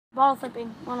Wall flipping,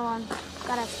 101.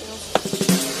 Gotta have skills.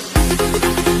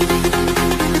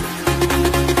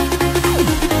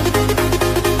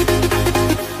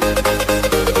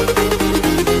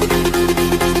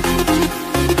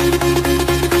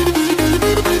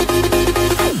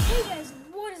 Hey guys,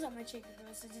 what is up, my chicken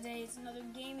girls? So today it's another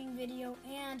gaming video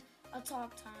and a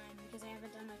talk time because I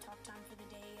haven't done my talk time for the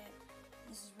day yet.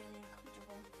 This is really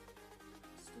uncomfortable.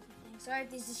 Stupid thing. Sorry if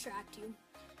these distract you.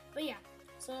 But yeah.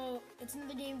 So it's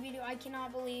another game video. I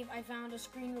cannot believe I found a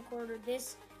screen recorder.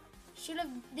 This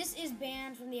is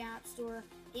banned from the App Store.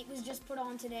 It was just put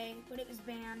on today, but it was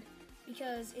banned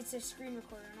because it's a screen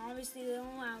recorder, and obviously they don't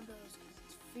allow those because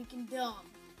it's freaking dumb.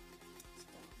 It's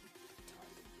dumb.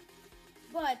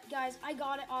 But guys, I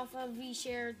got it off of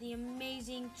VShare, the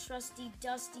amazing, trusty,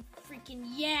 dusty, freaking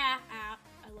yeah app.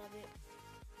 I love it.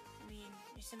 I mean,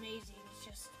 it's amazing. It's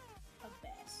just the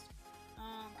best.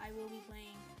 I will be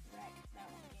playing that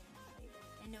one game later.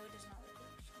 And no, it does not record,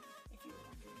 if you were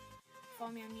wondering.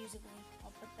 Follow me on Musical.ly.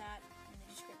 I'll put that in the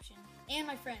description. And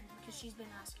my friend, because she's been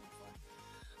asking for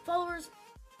followers.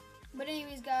 But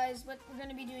anyways, guys, what we're going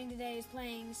to be doing today is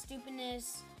playing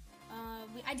Stupedniss.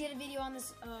 I did a video on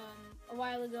this a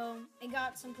while ago. It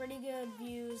got some pretty good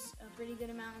views, a pretty good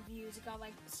amount of views. It got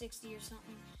like 60 or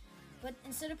something. But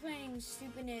instead of playing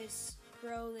Stupedniss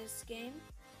Pro this game,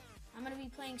 I'm going to be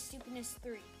playing Stupedniss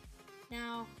 3.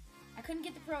 Now, I couldn't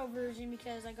get the Pro version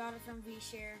because I got it from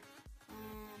VShare,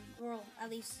 or at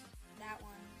least that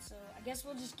one, so I guess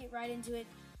we'll just get right into it.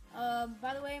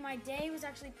 By the way, my day was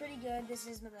actually pretty good. This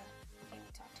is the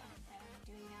family talk time that I'm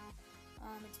doing now.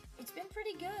 It's been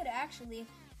pretty good, actually,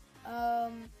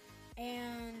 and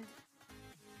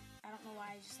I don't know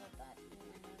why I just let that in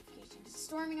my notifications. It's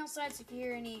storming outside, so if you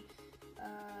hear any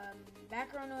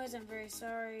background noise, I'm very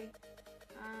sorry.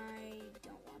 I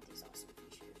don't want these awesome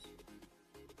features.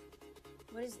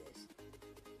 What is this?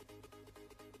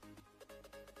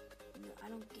 No, I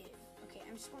don't get it. Okay,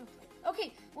 I just want to play it.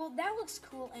 Okay, well, that looks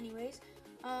cool anyways.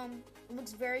 It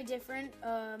looks very different.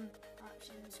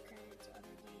 Options, credits,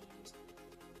 other games.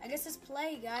 I guess let's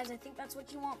play, guys. I think that's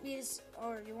what you want me to,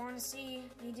 or you want to see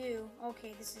me do.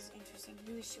 Okay, this is interesting.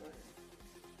 Who is shorter?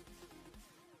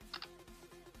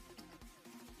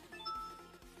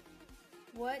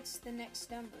 What's the next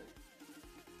number?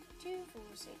 2, 4,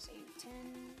 6, 8, 10.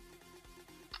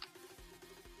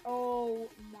 Oh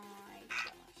my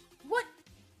gosh. What?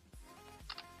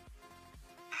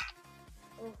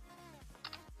 Oh,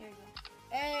 there we go.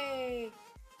 Hey!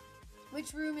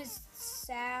 Which room is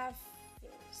safest?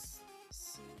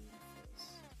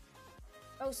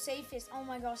 Oh, safest. Oh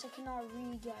my gosh, I cannot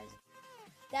read, guys.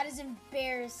 That is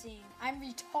embarrassing. I'm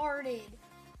retarded.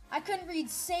 I couldn't read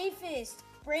safest.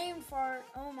 Brain fart.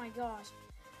 Oh my gosh.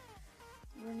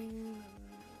 Running.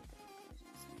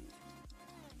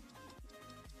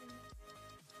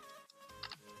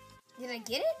 Did I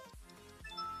get it?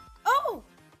 Oh!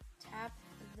 Tap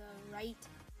the right.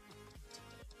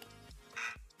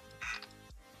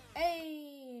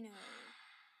 Hey, no.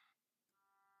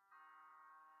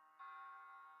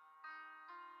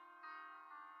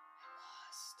 I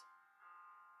lost.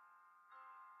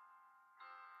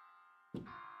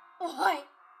 Why?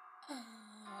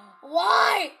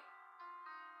 Why?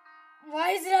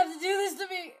 Why does it have to do this to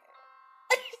me?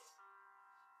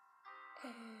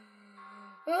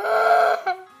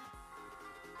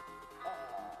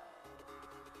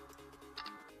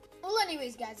 Well,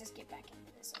 anyways, guys, let's get back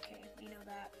into this, okay? We know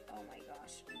that. Oh my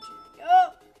gosh.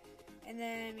 Go! And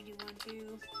then we do 1,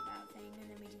 2, that thing, and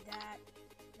then we do that,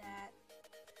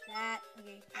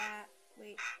 okay, that,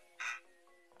 wait.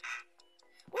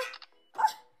 What?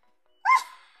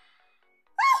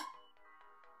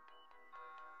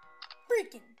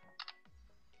 Freaking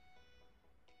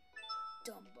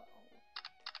Dumbo. I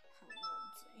don't know what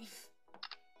I'm saying.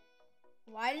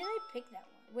 Why did I pick that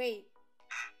one? Wait.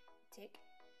 Tick.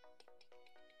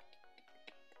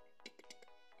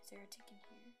 Is there a tick in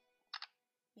here?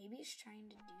 Maybe it's trying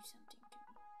to do something to me.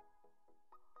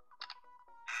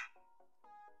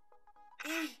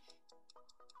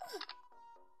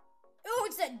 Oh,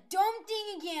 it's that dumb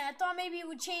thing again. I thought maybe it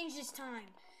would change this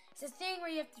time. It's a thing where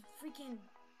you have to freaking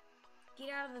get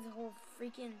out of the whole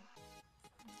freaking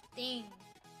thing.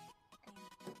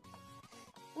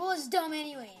 Well, it's dumb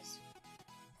anyways.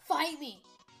 Fight me.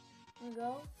 Wanna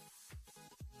go?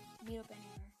 Meet up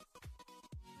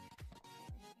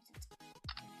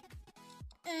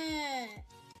anywhere.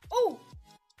 Oh!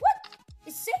 What?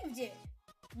 It saved it.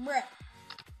 Bruh.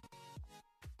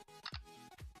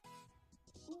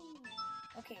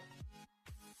 Okay.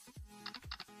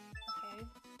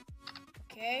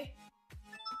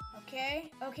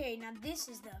 Okay. Okay, now this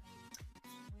is the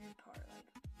weird part. Like,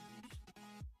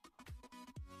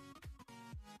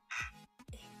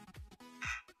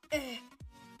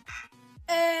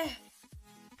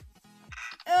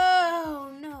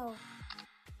 Oh no.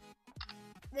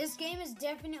 This game is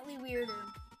definitely weirder.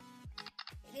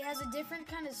 It has a different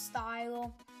kind of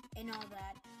style and all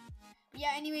that. But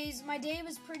yeah, anyways, my day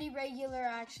was pretty regular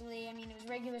actually. I mean, it was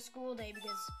regular school day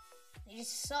because they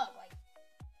just suck. Like,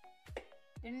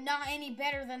 they're not any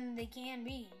better than they can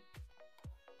be.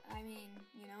 I mean,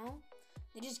 you know?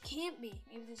 They just can't be.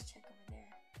 Maybe there's a check over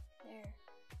there. There.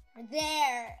 Or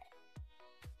there.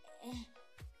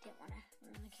 Didn't want to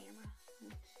ruin the camera.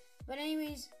 But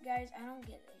anyways, guys, I don't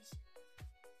get this.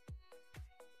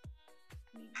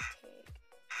 I mean,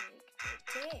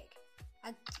 tick.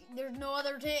 There's no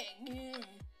other tick.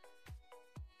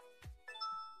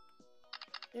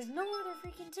 There's no other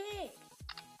freaking tick.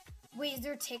 Wait, is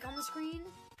there a tick on the screen?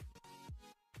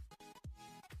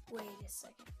 Wait a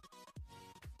second.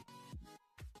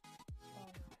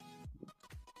 Oh no.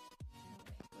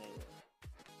 Wait.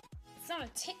 It's not a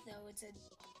tick though, it's a...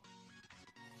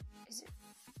 Is it a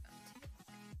tick?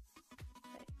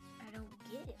 I don't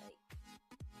get it. Like...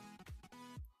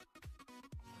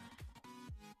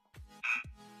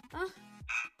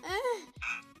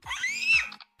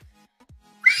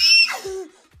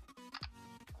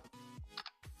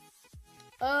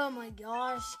 Oh my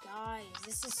gosh, guys,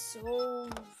 this is so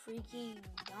freaking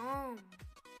dumb.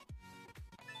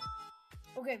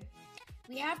 Okay,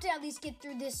 we have to at least get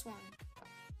through this one.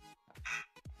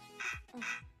 Oh,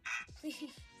 please.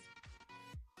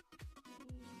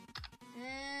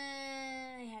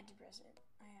 I had to press it.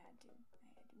 I had to.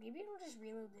 Maybe it'll just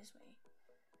reload this way.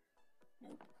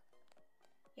 Nope.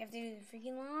 You have to do the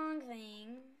freaking long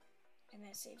thing, and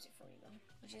that saves it for you though,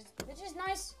 which is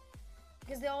nice.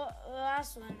 Because the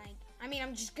last one, like, I mean,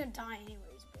 I'm just gonna die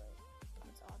anyways, but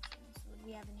what's options? What do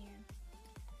we have in here?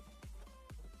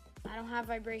 I don't have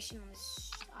vibration on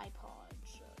this iPod,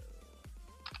 so...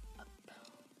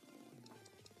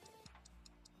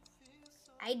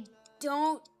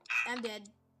 I'm dead.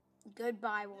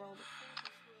 Goodbye, world.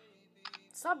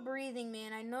 Stop breathing,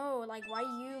 man. I know, like, why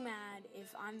are you mad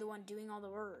if I'm the one doing all the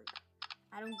work?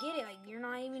 I don't get it. Like, you're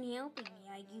not even helping me.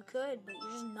 Like, you could, but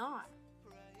you're just not.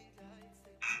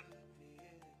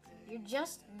 You're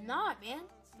just not, man.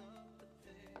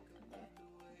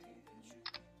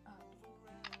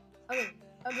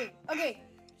 Okay.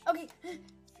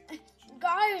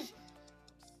 Guys.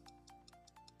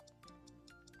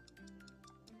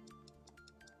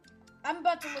 I'm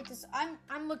about to look this.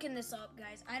 I'm looking this up,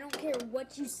 guys. I don't care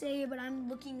what you say, but I'm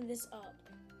looking this up.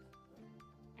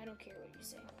 I don't care what you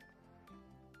say.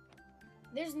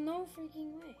 There's no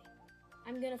freaking way.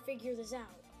 I'm gonna figure this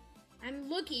out. I'm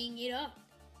looking it up.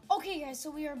 Okay, guys, so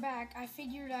we are back. I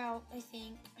figured out, I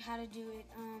think, how to do it.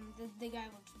 The guy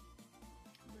looks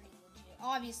pretty legit.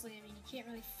 Obviously, I mean, you can't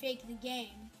really fake the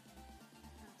game.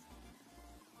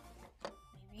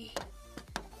 Maybe.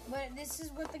 But this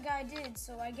is what the guy did,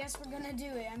 so I guess we're gonna do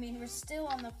it. I mean, we're still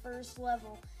on the first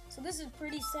level, so this is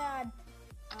pretty sad.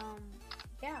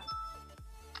 Yeah.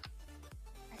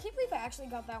 I can't believe I actually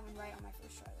got that one right on my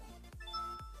first try, though.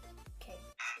 Okay.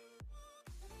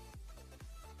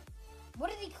 What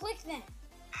did he click then?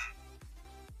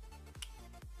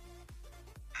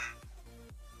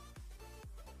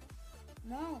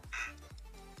 No.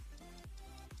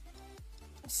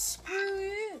 Screw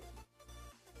you.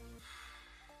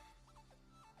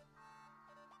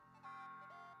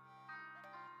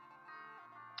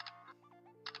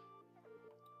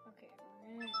 Okay,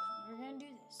 we're gonna do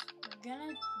this. We're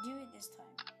gonna do it this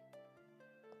time.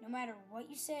 No matter what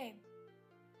you say,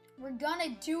 we're gonna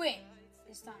do it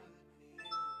this time.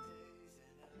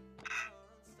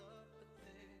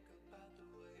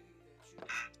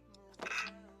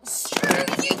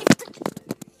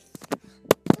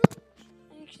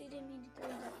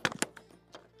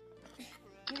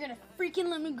 You're gonna freaking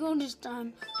let me go this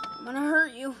time. I'm gonna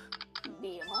hurt you.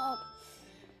 Beat him up.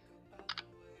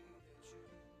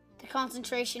 The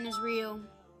concentration is real.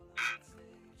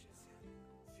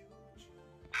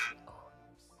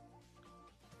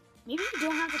 Maybe you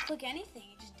don't have to click anything.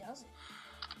 It just does it.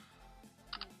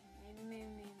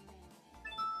 Maybe.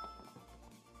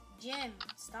 Jim,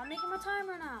 stop making my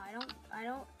timer now. I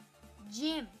don't.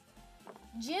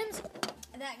 Jim's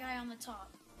that guy on the top.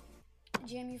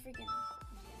 Jim, you freaking.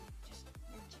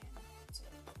 You're Jim. That's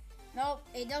it. Nope,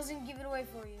 it doesn't give it away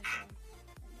for you.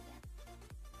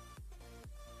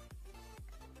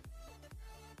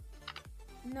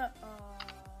 So. No.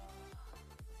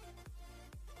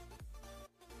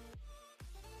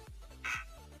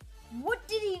 What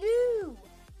did he do?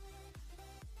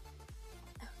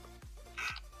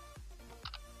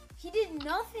 He did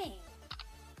nothing.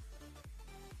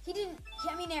 He didn't,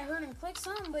 I mean, I heard him click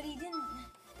some, but he didn't.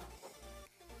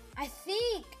 I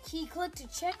think he clicked a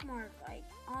check mark, like,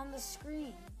 on the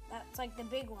screen. That's like the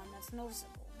big one that's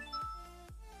noticeable.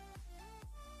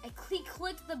 He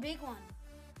clicked the big one.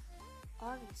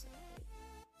 Obviously.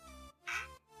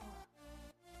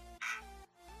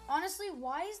 Honestly,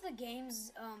 why is the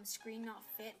game's screen not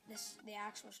fit the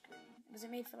actual screen? Was it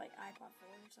made for like iPod 4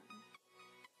 or something?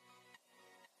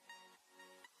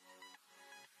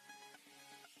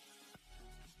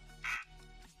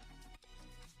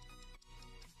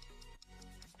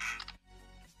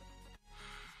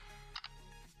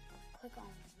 Click on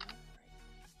it, right?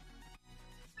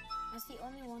 That's the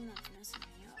only one that's messing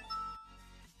me up.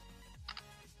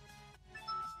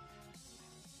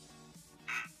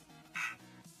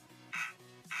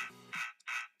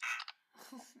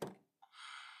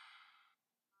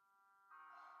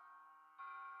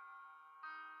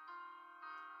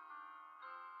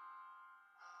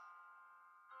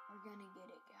 We're gonna get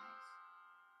it,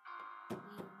 guys.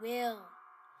 We will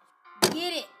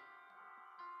get it.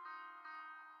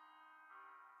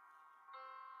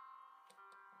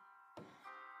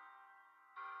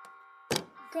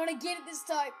 Gonna get it this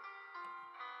time.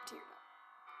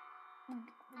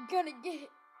 We're gonna get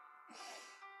it.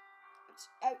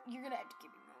 You're gonna have to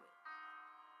give me a moment.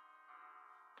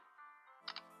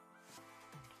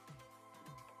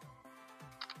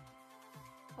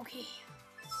 Okay,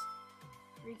 let's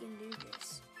freaking do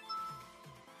this.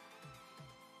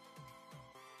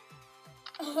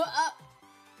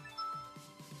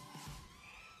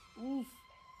 Oof.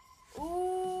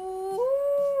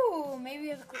 Ooh,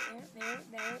 maybe I have to click there.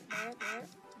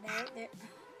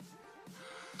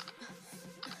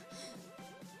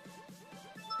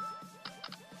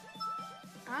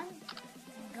 I'm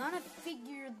gonna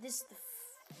figure this the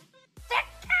heck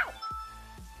out.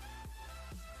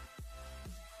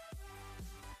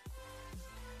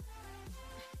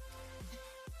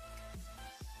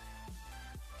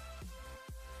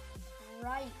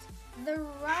 Right, the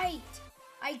right.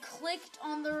 I clicked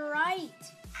on the right. It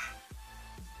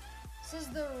says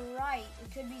the right.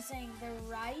 It could be saying the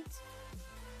right,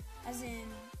 as in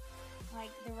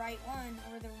like the right one,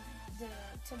 or to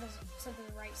the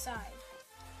right side.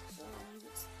 So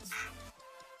it's this way.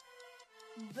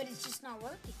 But it's just not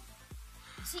working.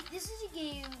 See, this is a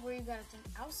game where you gotta think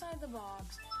outside the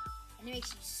box, and it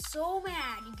makes you so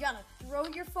mad. You gotta throw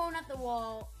your phone at the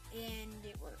wall, and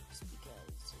it works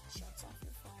because it shuts off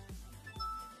your phone.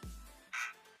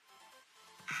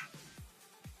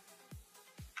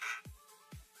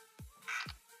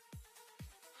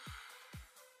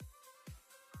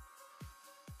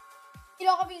 It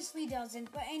obviously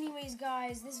doesn't, but anyways,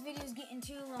 guys, this video is getting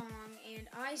too long, and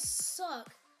I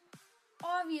suck.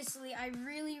 Obviously, I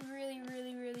really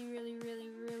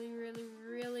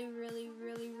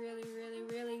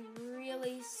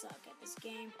suck at this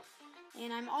game,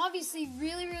 and I'm obviously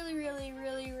really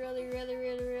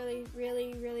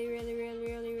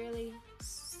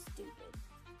stupid.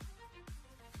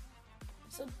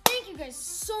 So thank you guys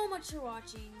so much for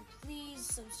watching. Please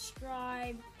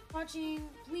subscribe.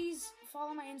 Please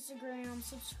follow my Instagram,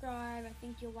 subscribe. I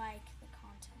think you'll like the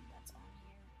content that's on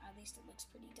here. At least it looks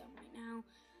pretty dumb right now.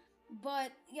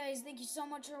 But guys, thank you so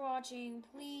much for watching.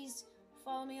 Please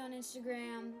follow me on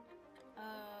Instagram. I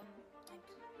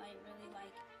really like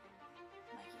it.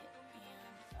 And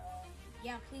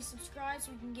yeah, please subscribe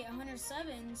so we can get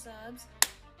 107 subs.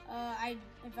 I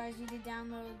advise you to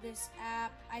download this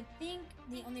app. I think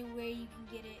the only way you can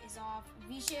get it is off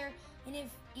VShare. And if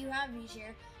you have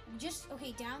VShare, just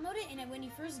download it, and when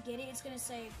you first get it, it's gonna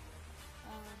say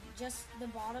just the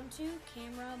bottom two,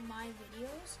 camera, my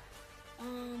videos,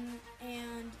 and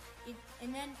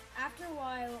then after a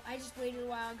while, I just waited a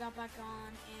while, got back on,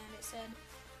 and it said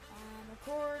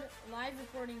record live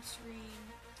recording screen.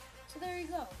 So there you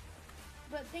go.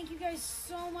 But thank you guys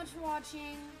so much for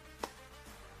watching.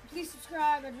 Please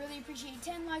subscribe. I'd really appreciate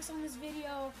 10 likes on this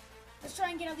video. Let's try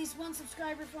and get at least 1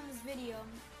 subscriber from this video.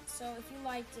 So if you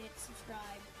liked it,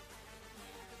 subscribe.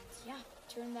 And yeah,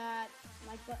 turn that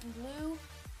like button blue.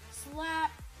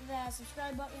 Slap that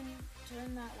subscribe button.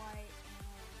 Turn that white.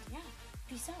 And yeah,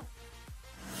 peace out.